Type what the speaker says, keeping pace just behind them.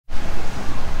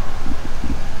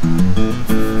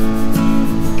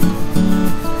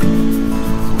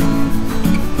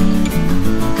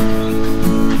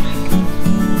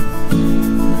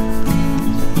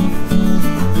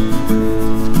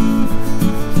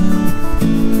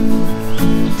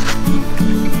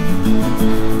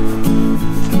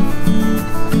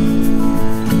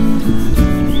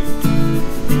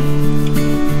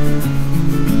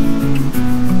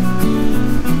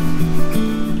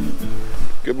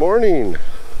Morning.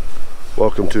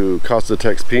 Welcome to Casa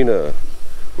TexPina.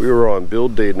 We were on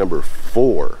build day number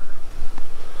 4.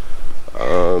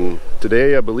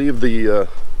 Today I believe the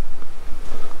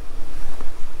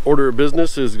order of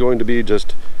business is going to be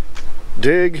just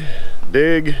dig,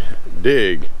 dig,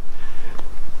 dig.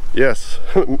 Yes,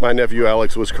 my nephew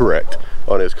Alex was correct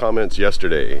on his comments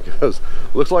yesterday, because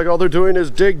looks like all they're doing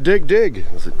is dig, dig, dig.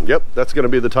 I said, yep, that's going to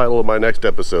be the title of my next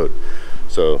episode.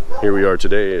 So here we are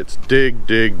today. It's dig,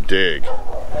 dig, dig.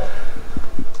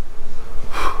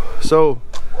 So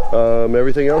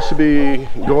everything else should be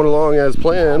going along as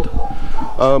planned.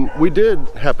 We did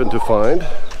happen to find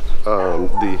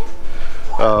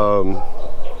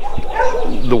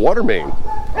the water main.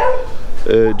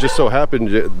 It just so happened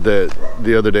that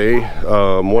the other day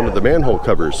one of the manhole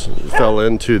covers fell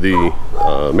into the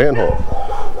manhole.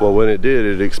 Well, when it did,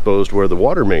 it exposed where the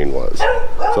water main was.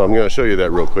 So I'm going to show you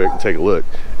that real quick and take a look.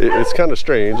 It's kind of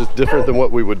strange. It's different than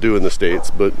what we would do in the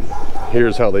States, but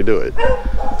here's how they do it.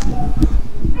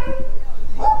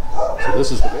 So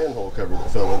this is the manhole cover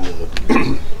that fell into the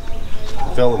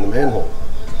fell in the manhole.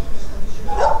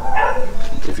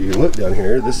 If you look down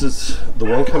here, this is the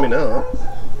one coming out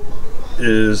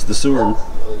is the sewer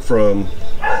from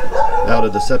out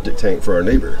of the septic tank for our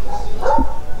neighbor.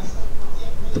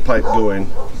 The pipe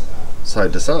going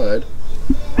side to side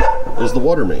is the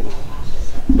water main,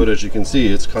 but as you can see,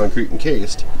 it's concrete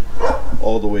encased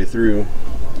all the way through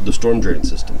the storm drain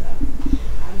system.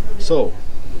 So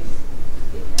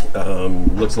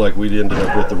looks like we ended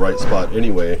up with the right spot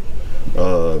anyway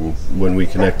when we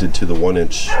connected to the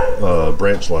 1-inch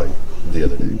branch line the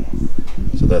other day.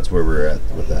 So that's where we're at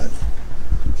with that.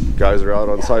 Guys are out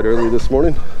on site early this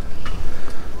morning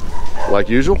like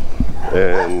usual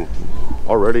and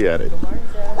already at it.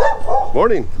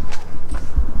 Morning.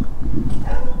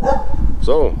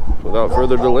 So, without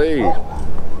further delay,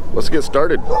 let's get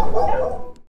started.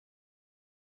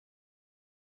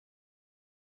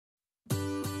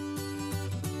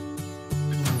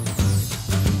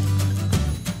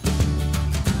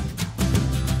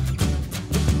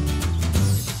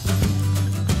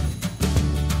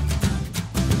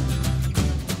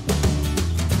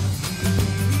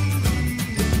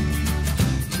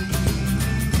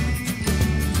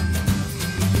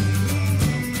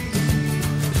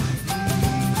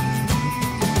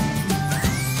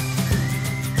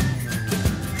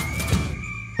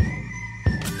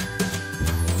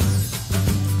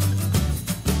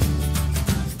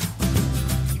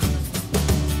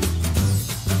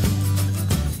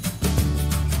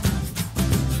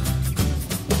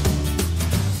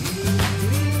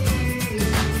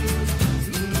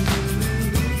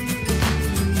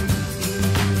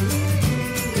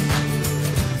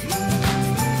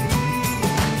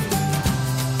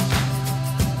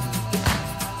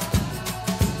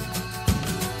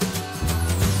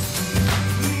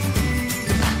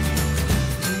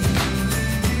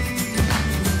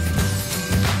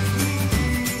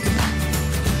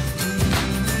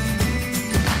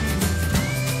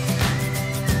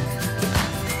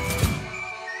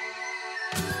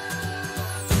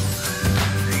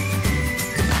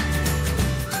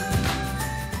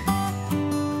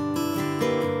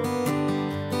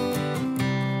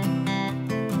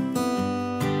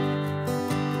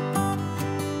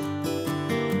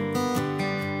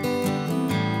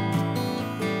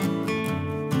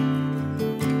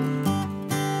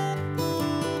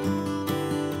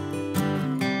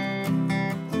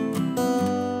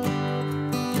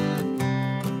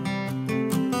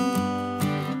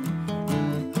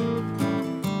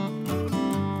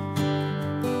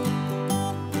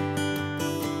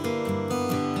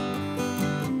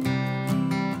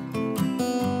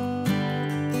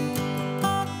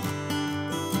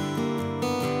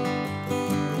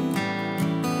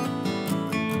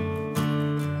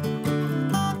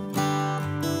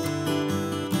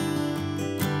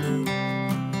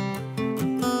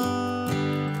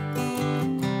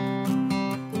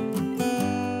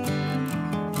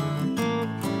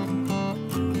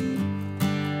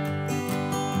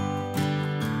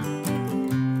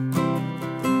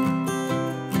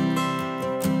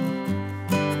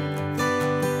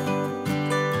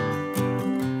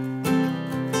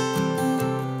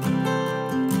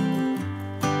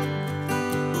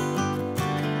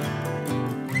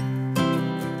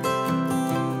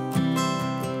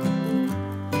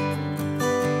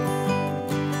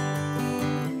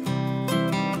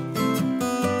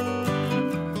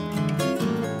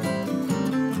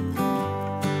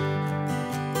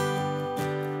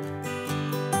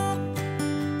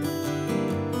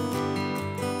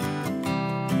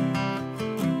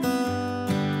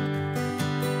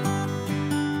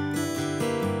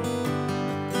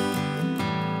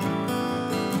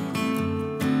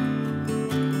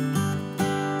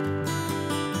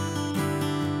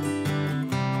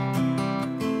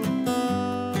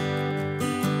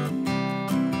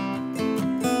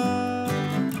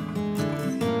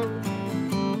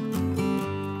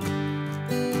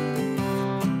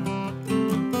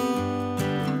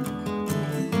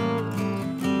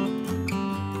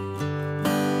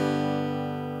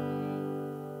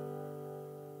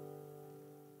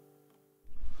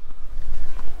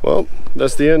 Well,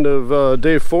 that's the end of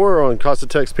day 4 on Casa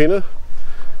TexPina.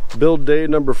 Build day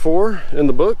number 4 in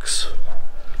the books.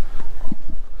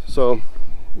 So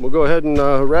we'll go ahead and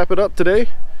wrap it up today.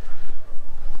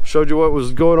 Showed you what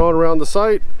was going on around the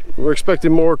site. We're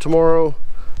expecting more tomorrow.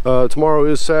 Tomorrow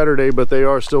is Saturday, but they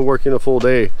are still working a full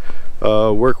day.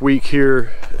 Work week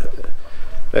here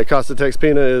at Casa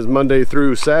TexPina is Monday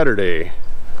through Saturday.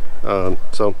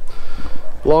 So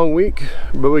long week,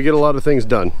 but we get a lot of things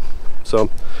done. So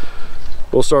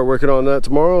we'll start working on that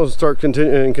tomorrow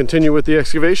and continue with the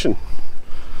excavation.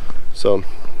 So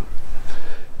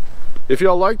if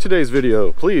y'all like today's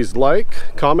video, please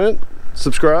like, comment,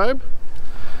 subscribe.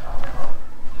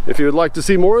 If you would like to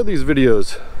see more of these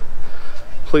videos,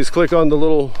 please click on the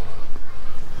little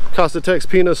Casa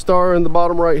TexPina star in the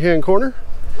bottom right hand corner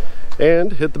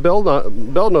and hit the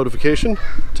bell notification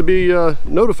to be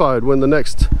notified when the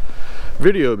next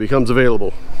video becomes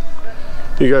available.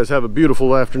 You guys have a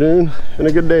beautiful afternoon and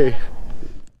a good day.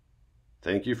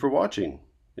 Thank you for watching.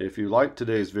 If you liked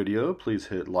today's video, please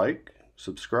hit like,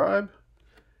 subscribe,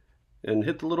 and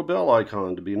hit the little bell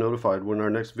icon to be notified when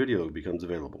our next video becomes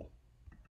available.